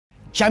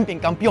Champion,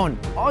 campeón,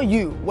 are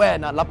you,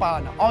 wena,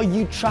 lapana, are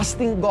you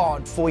trusting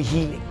God for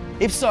healing?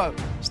 If so,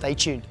 stay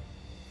tuned.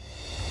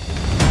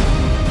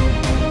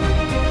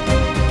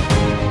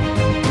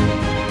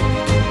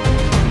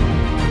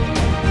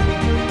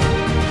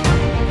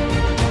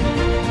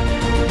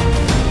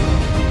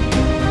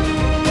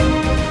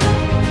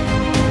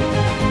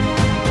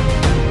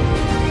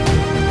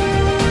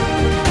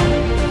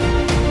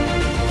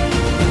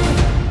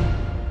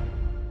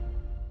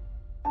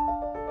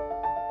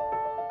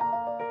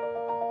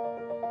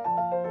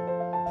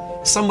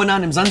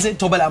 Sanibonani Mzansi,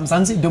 Tobela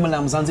Mzansi,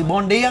 Dumela Mzansi,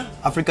 bon dia,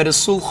 Africa do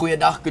Sul,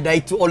 goeiedag, good day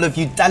to all of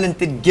you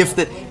talented,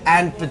 gifted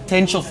and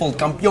potentialful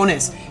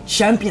campeones,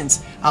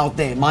 champions out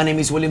there. My name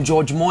is William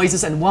George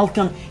Moyses and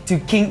welcome to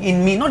King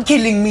in Me. Not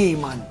killing me,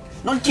 man.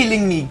 Not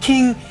killing me.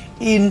 King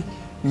in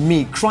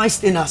Me.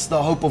 Christ in us, the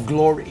hope of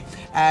glory.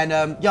 And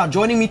yeah,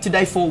 joining me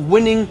today for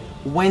Winning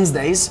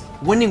Wednesdays,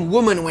 Winning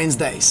Woman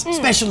Wednesdays,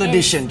 special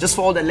edition, just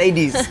for all the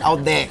ladies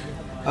out there.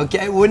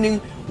 Okay,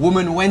 Winning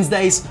Woman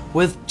Wednesdays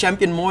with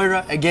Champion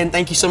Moira. Again,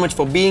 thank you so much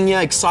for being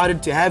here.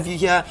 Excited to have you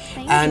here.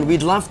 And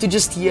we'd love to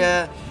just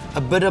hear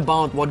a bit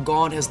about what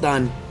God has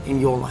done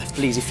in your life,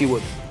 please, if you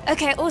would.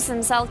 Okay,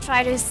 awesome. So I'll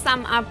try to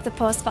sum up the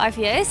past 5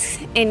 years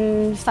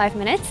in 5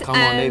 minutes. Come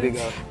on, there we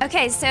go.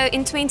 Okay, so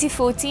in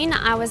 2014,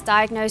 I was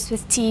diagnosed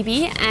with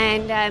TB,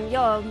 and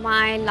yeah,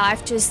 my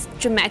life just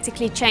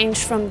dramatically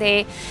changed from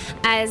there,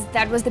 as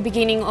that was the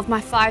beginning of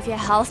my 5-year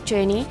health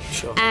journey.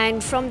 Sure.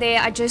 And from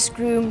there, I just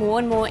grew more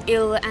and more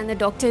ill, and the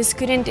doctors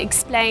couldn't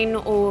explain,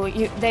 or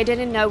they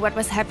didn't know what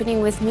was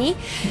happening with me.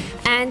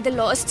 And the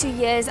last 2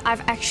 years,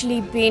 I've actually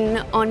been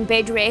on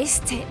bed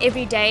rest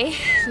every day,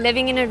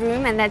 living in a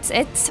room, and that's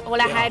it. All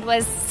I had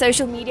was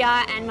social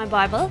media and my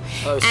Bible.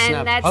 Oh, and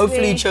snap. that's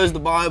Hopefully you chose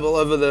the Bible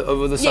over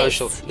the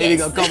social. There you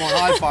go. Come on,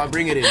 high five,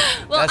 bring it in.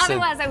 Well, that's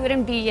otherwise I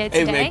wouldn't be here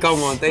today. Amen.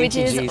 Come on, thank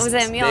you, which is Jesus.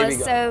 awesome. There Yeah. we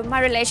go. So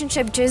my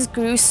relationship just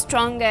grew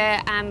stronger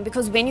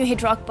because when you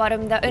hit rock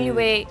bottom, the only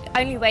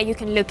way you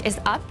can look is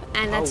up,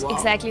 and that's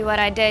exactly what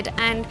I did.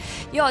 And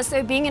yeah,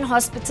 so being in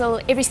hospital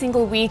every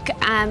single week,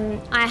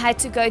 I had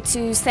to go to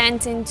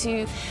Sandton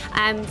to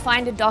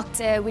find a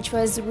doctor, which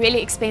was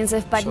really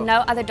expensive, but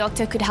no other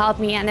doctor could help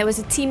me. And there was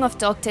a team of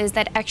doctors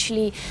that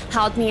actually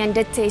helped me and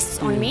did tests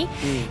on me.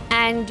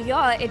 And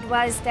yeah,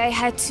 they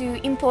had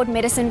to import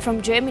medicine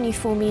from Germany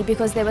for me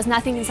because there was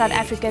nothing in South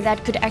Africa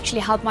that could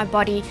actually help my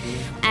body.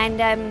 And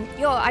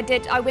yeah,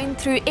 I went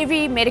through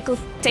every medical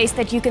test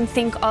that you can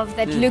think of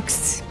that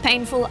looks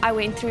painful. I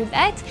went through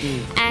that.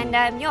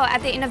 And yeah,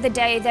 at the end of the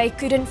day, they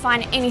couldn't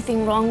find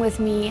anything wrong with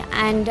me.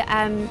 And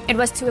it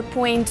was to a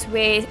point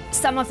where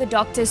some of the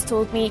doctors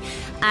told me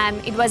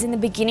it was in the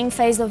beginning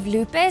phase of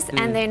lupus,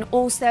 and then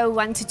also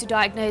wanted to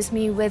diagnose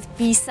me with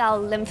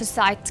B-cell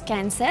lymphocyte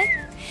cancer.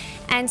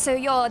 And so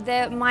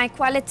yeah, my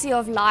quality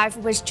of life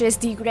was just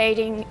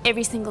degrading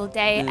every single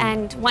day.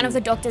 And one of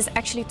the doctors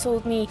actually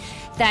told me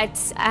that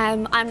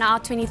I'm now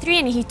 23,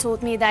 and he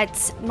told me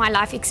that my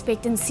life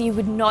expectancy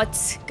would not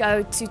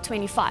go to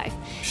 25.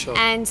 Sure.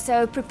 And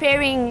so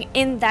preparing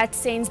in that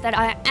sense that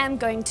I am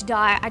going to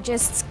die, I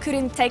just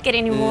couldn't take it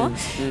anymore.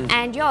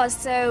 And yeah,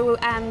 so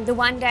the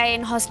one day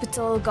in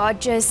hospital, God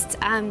just,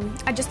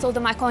 I just told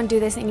him I can't do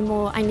this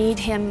anymore, I need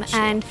him.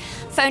 And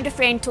phoned a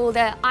friend, told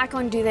her I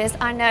can't do this,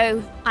 I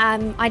know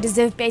I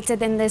deserve better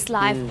than this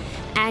life.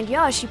 And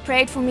yeah, she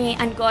prayed for me,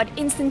 and God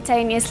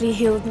instantaneously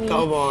healed me.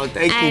 Come on,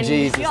 thank you,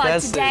 Jesus. Yeah,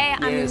 that's today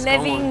it. I'm Yes,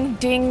 living,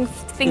 doing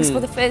things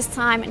for the first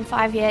time in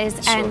 5 years,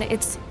 and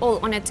it's all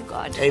honor to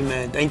God.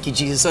 Amen. Thank you,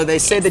 Jesus. So they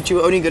said that you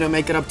were only going to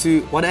make it up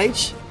to what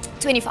age?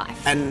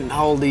 25. And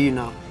how old are you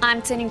now?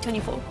 I'm turning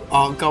 24.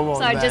 Oh, come on,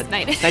 So I man. just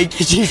made it. Thank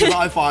you, Jesus.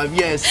 High five.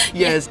 Yes,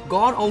 yes.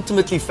 God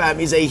ultimately, fam,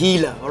 is a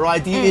healer, all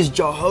right? He is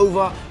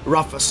Jehovah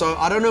Rapha. So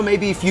I don't know,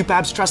 maybe if you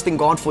perhaps trust in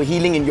God for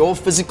healing in your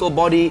physical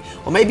body,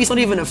 or maybe it's not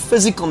even a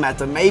physical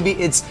matter. Maybe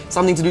it's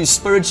something to do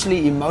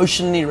spiritually,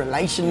 emotionally,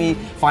 relationally,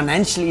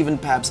 financially even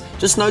perhaps.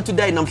 Just know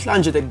today,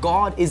 namhlanje, that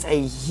God is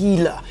a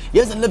healer.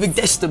 Here's a living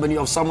testimony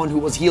of someone who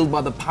was healed by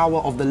the power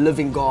of the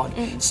living God.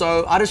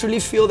 So I just really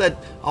feel that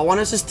I want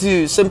us just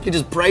to simply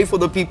just pray for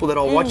the people that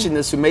are watching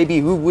this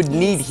who would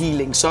need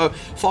healing. So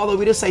Father,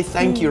 we just say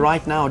thank you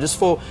right now, just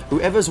for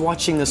whoever's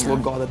watching this,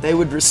 Lord God, that they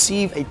would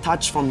receive a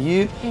touch from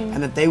you,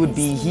 and that they would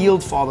be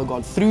healed, Father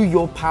God, through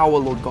your power,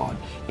 Lord God,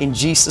 in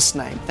Jesus'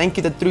 name. Thank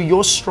you that through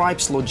your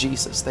stripes, Lord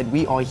Jesus, that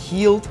we are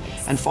healed.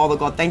 And Father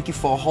God, thank you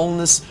for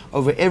wholeness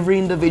over every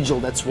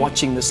individual that's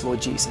watching this,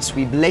 Lord Jesus.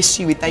 We bless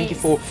you. We thank you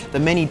for the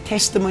many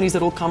testimonies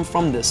that will come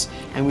from this.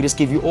 And we just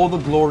give you all the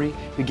glory,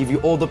 we give you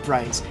all the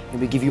praise,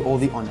 and we give you all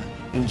the honor.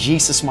 In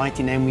Jesus'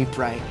 mighty name we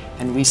pray,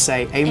 and we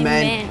say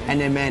amen, and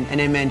amen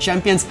and amen.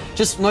 Champions,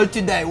 just know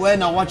today, we're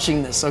not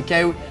watching this,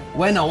 okay?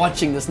 We're not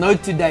watching this. Know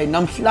today,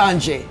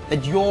 namhlanje,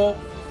 that your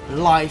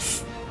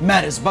life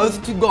matters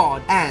both to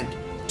God and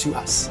to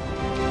us.